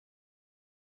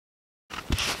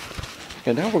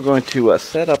And now we're going to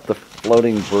set up the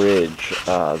floating bridge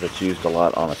that's used a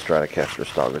lot on a Stratocaster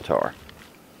style guitar.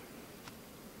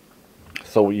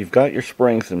 So you've got your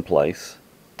springs in place,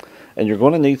 and you're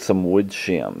going to need some wood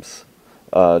shims,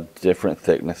 different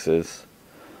thicknesses,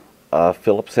 a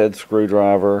Phillips head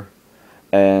screwdriver,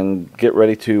 and get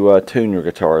ready to tune your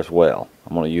guitar as well.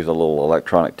 I'm going to use a little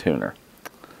electronic tuner.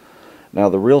 Now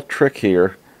the real trick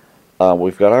here,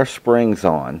 we've got our springs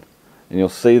on, and you'll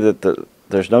see that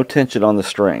there's no tension on the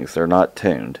strings. They're not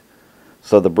tuned.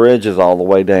 So the bridge is all the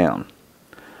way down.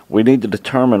 We need to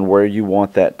determine where you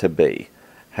want that to be.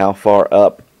 How far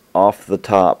up off the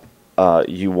top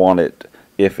you want it,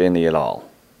 if any at all.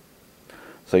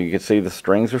 So you can see the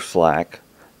strings are slack.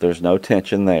 There's no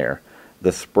tension there.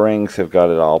 The springs have got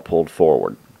it all pulled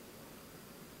forward.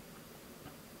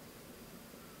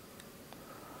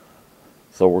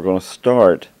 So we're going to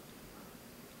start.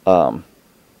 I'm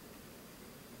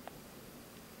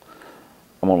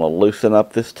going to loosen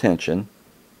up this tension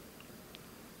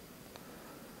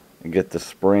and get the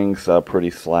springs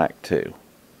pretty slack too.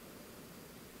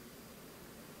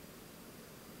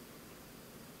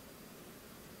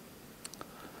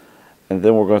 And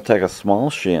then we're going to take a small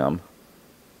shim,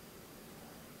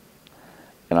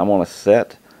 and I'm going to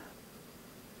set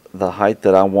the height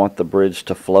that I want the bridge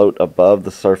to float above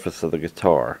the surface of the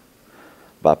guitar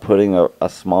by putting a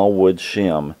small wood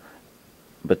shim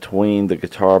between the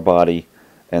guitar body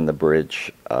and the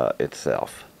bridge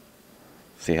itself.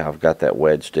 See how I've got that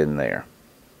wedged in there?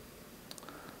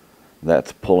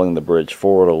 That's pulling the bridge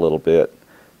forward a little bit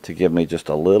to give me just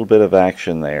a little bit of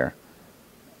action there.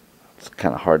 It's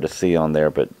kind of hard to see on there,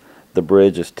 but the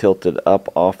bridge is tilted up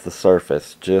off the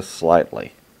surface just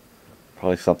slightly.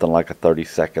 Probably something like a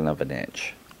 32nd of an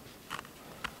inch.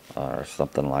 Or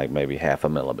something like maybe half a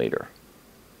millimeter.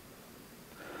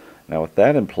 Now with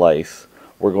that in place,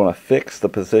 we're going to fix the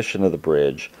position of the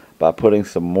bridge by putting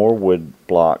some more wood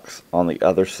blocks on the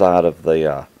other side of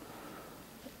the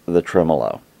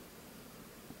tremolo.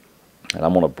 And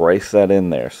I'm going to brace that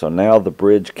in there. So now the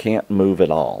bridge can't move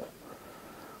at all.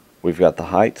 We've got the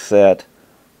height set,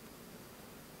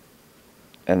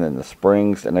 and then the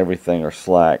springs and everything are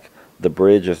slack. The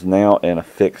bridge is now in a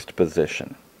fixed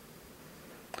position.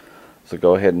 So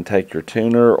go ahead and take your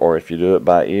tuner, or if you do it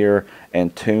by ear,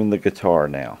 and tune the guitar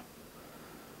now.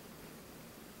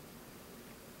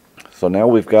 So now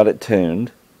we've got it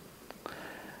tuned,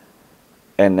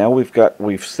 and now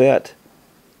we've set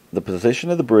the position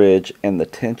of the bridge, and the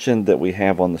tension that we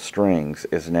have on the strings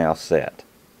is now set.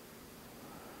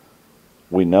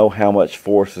 We know how much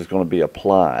force is going to be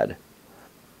applied.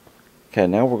 Okay,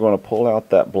 now we're going to pull out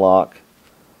that block.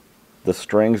 The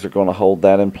strings are going to hold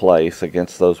that in place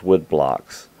against those wood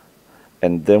blocks.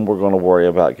 And then we're going to worry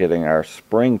about getting our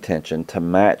spring tension to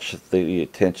match the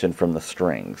tension from the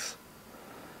strings.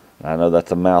 I know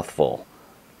that's a mouthful.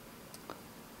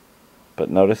 But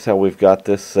notice how we've got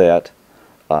this set.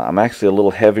 I'm actually a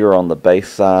little heavier on the bass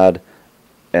side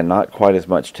and not quite as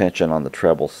much tension on the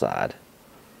treble side.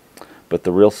 But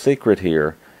the real secret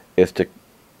here is to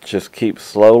just keep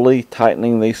slowly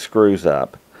tightening these screws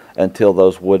up until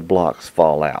those wood blocks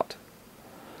fall out.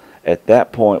 At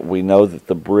that point, we know that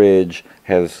the bridge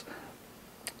has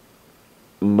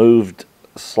moved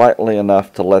slightly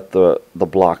enough to let the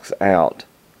blocks out.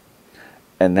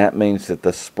 And that means that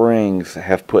the springs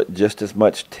have put just as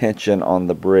much tension on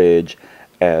the bridge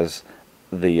as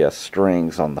the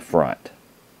strings on the front.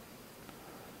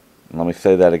 Let me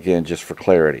say that again just for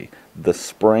clarity. The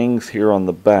springs here on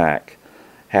the back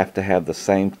have to have the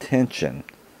same tension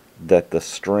that the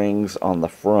strings on the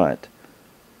front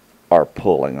are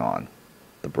pulling on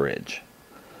the bridge.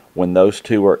 When those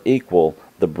two are equal,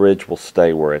 the bridge will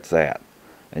stay where it's at.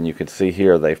 And you can see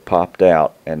here they've popped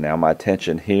out, and now my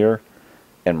tension here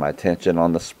and my tension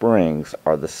on the springs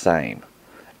are the same.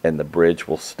 And the bridge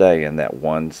will stay in that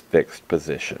one fixed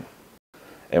position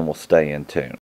and will stay in tune.